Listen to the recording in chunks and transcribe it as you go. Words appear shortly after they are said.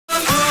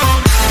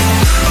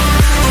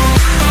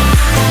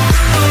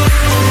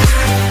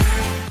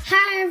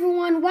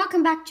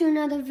welcome back to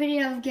another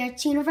video of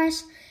Garrett's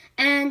Universe.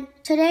 And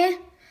today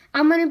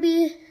I'm going to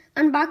be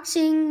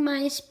unboxing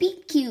my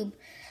Speak Cube.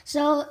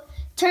 So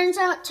turns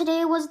out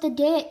today was the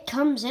day it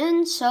comes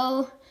in,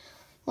 so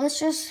let's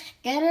just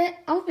get it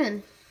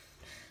open.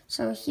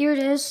 So here it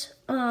is.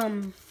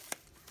 I'm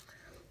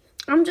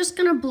just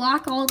going to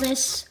block all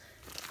this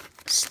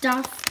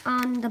stuff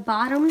on the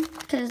bottom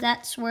because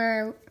that's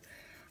where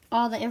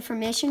all the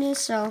information is.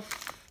 So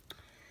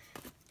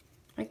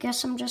I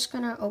guess I'm just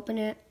going to open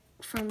it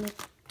from the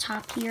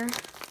top here.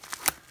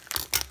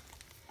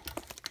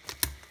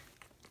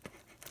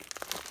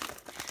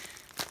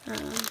 So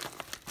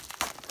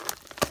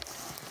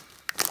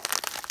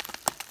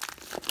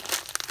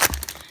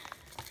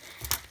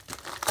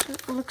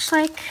it looks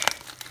like,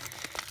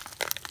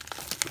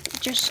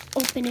 just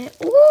open it.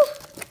 Ooh!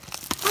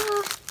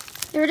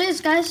 There it is,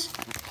 guys.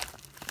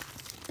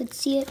 You can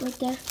see it right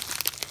there.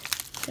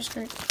 Just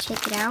gonna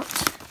take it out.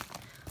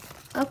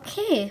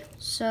 Okay,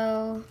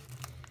 so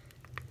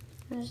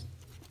there's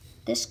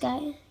this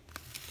guy.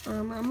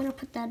 I'm gonna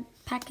put that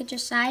package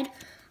aside.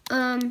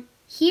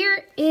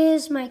 Here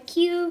is my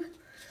cube.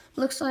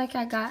 Looks like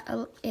I got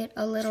it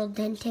a little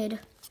dented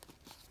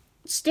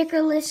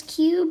stickerless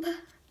cube.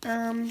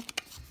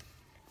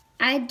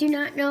 I do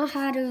not know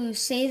how to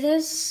say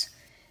this,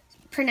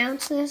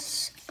 pronounce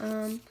this.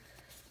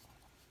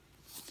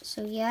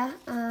 So yeah,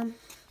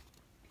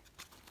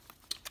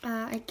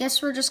 I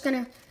guess we're just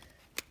gonna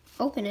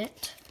open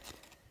it.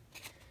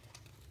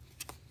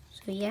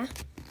 So yeah,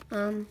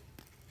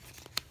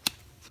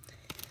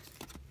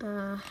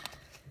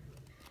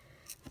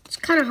 it's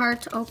kind of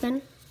hard to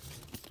open.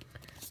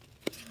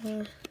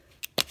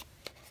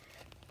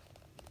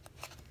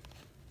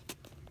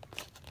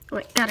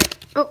 Wait, got it.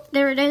 Oh,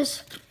 there it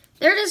is.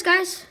 There it is,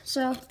 guys.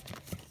 So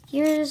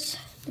here's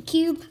the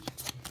cube.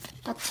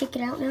 I'll take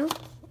it out now.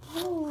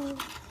 Oh.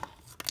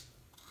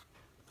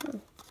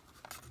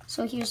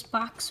 So here's the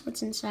box,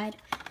 what's inside.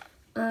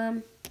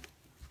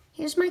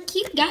 Here's my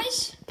cube,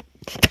 guys.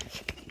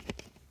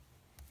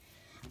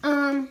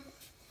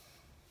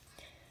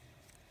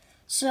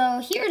 So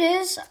here it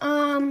is.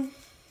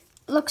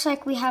 Looks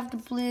like we have the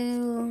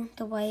blue,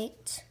 the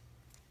white,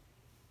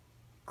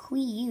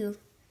 Qiu.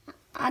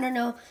 I don't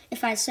know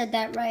if I said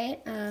that right.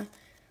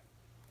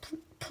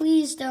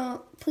 Please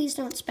don't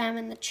spam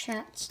in the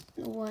chat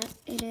what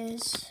it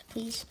is,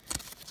 please.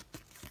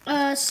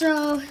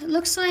 So it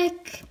looks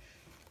like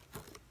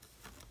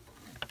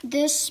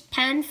this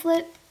pan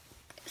flip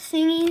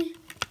thingy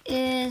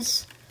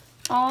is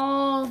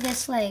all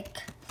this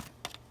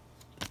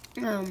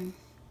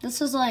this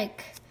is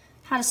like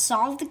how to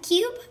solve the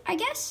cube, I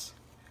guess.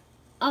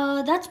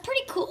 That's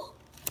pretty cool.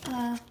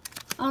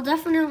 I'll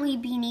definitely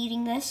be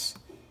needing this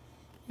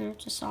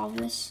to solve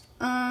this.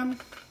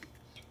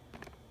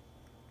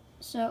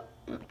 So,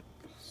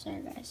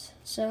 sorry guys.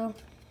 So,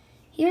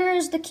 here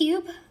is the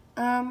cube.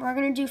 We're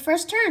gonna do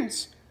first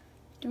turns.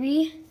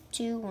 3,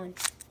 2, 1.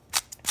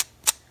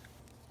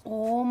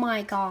 Oh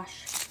my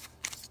gosh.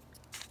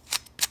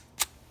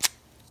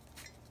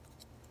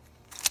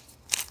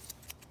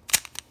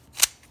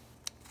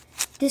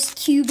 This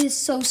cube is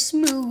so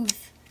smooth.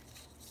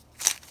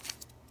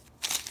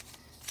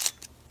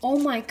 Oh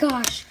my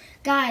gosh.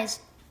 Guys,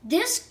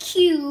 this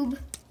cube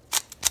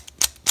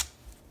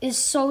is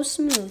so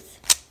smooth.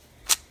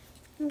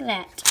 Look at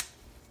that.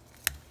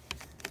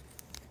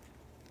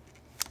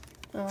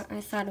 Oh,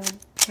 I thought it would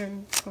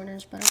turn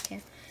corners, but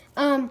okay.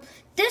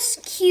 This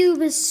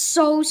cube is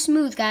so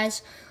smooth,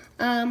 guys.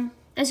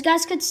 As you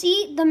guys could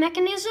see, the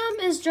mechanism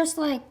is just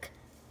like,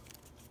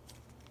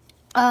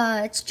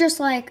 it's just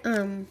like,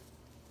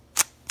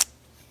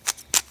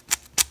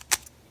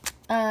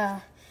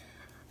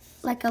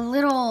 like a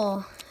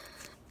little,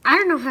 I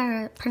don't know how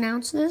to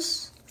pronounce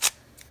this.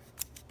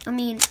 I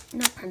mean,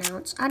 not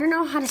pronounce. I don't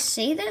know how to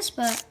say this,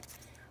 but,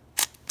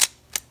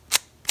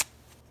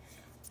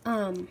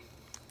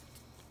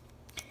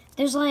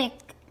 there's like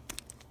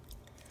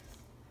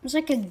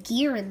a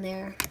gear in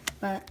there,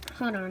 but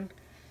hold on.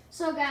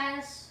 So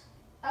guys,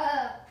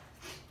 I'm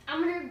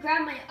gonna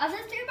grab my other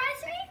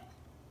 3x3.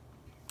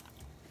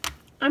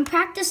 I'm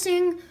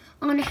practicing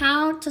on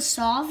how to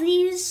solve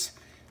these.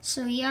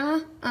 So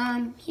yeah,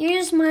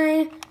 here's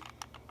my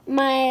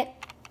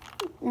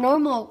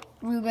normal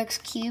Rubik's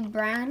Cube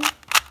brand.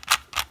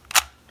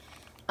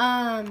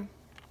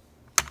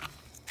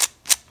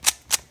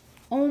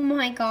 Oh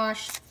my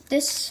gosh,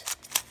 this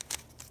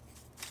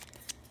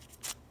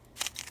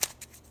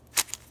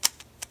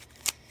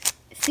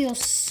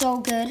feels so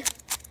good.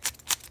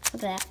 Look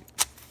at that.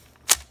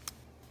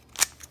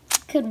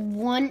 Could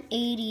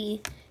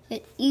 180.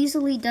 It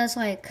easily does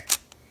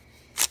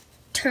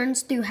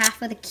turns through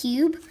half of the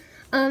cube.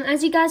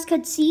 As you guys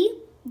could see,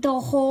 the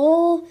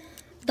whole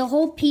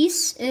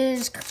piece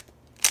is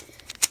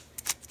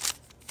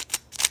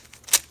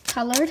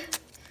colored.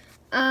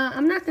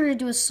 I'm not gonna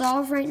do a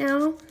solve right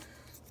now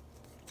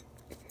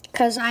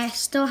because I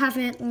still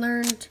haven't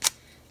learned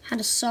how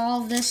to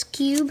solve this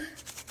cube,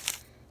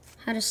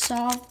 how to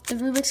solve the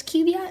Rubik's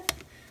Cube yet.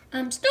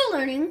 I'm still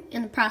learning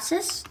in the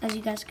process, as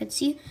you guys could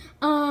see.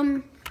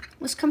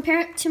 let's compare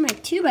it to my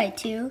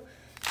 2x2.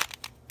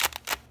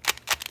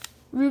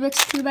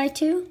 Rubik's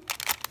 2x2.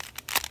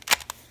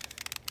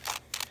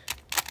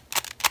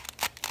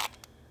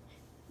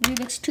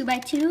 Rubik's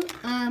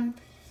 2x2.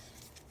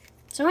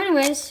 So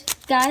anyways,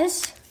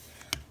 guys,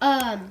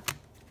 there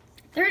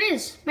it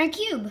is, my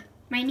cube,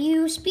 my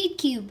new speed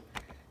cube.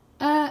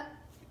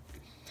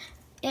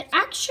 It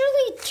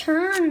actually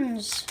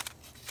turns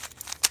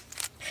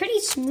pretty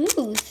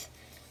smooth.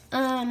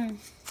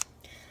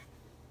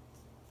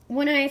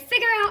 When I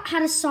figure out how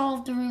to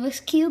solve the Rubik's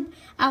Cube,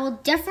 I will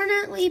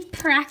definitely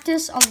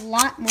practice a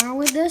lot more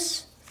with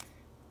this.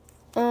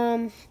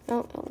 Oh,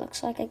 it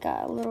looks like I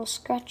got a little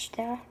scratch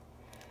there.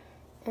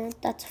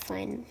 That's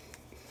fine.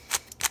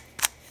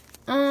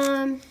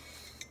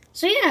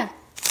 So yeah,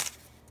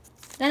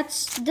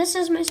 this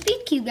is my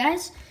speed cube,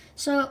 guys.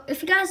 So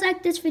if you guys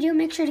like this video,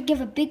 make sure to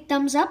give a big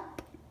thumbs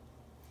up.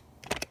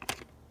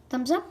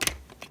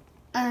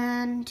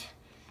 And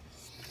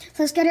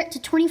let's get it to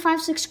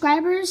 25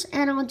 subscribers,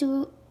 and I'll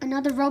do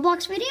another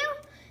Roblox video.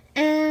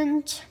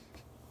 And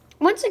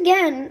once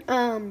again,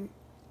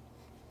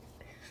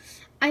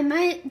 I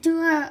might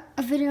do a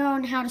video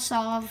on how to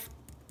solve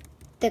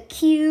the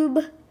cube.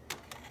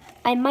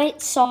 I might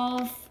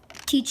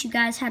teach you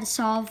guys how to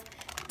solve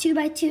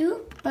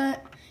 2x2.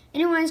 But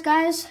anyways,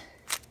 guys,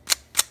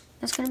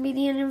 that's gonna be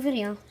the end of the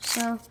video.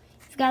 So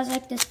if you guys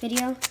like this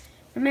video,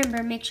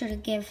 remember, make sure to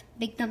give a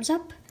big thumbs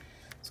up.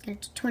 Let's get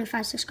it to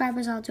 25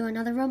 subscribers. I'll do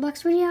another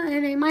Roblox video,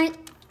 and I might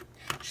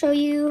show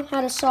you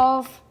how to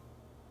solve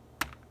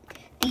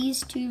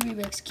these two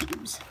Rubik's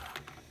Cubes.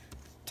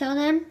 Till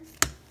then,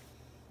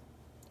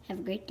 have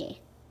a great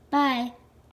day. Bye.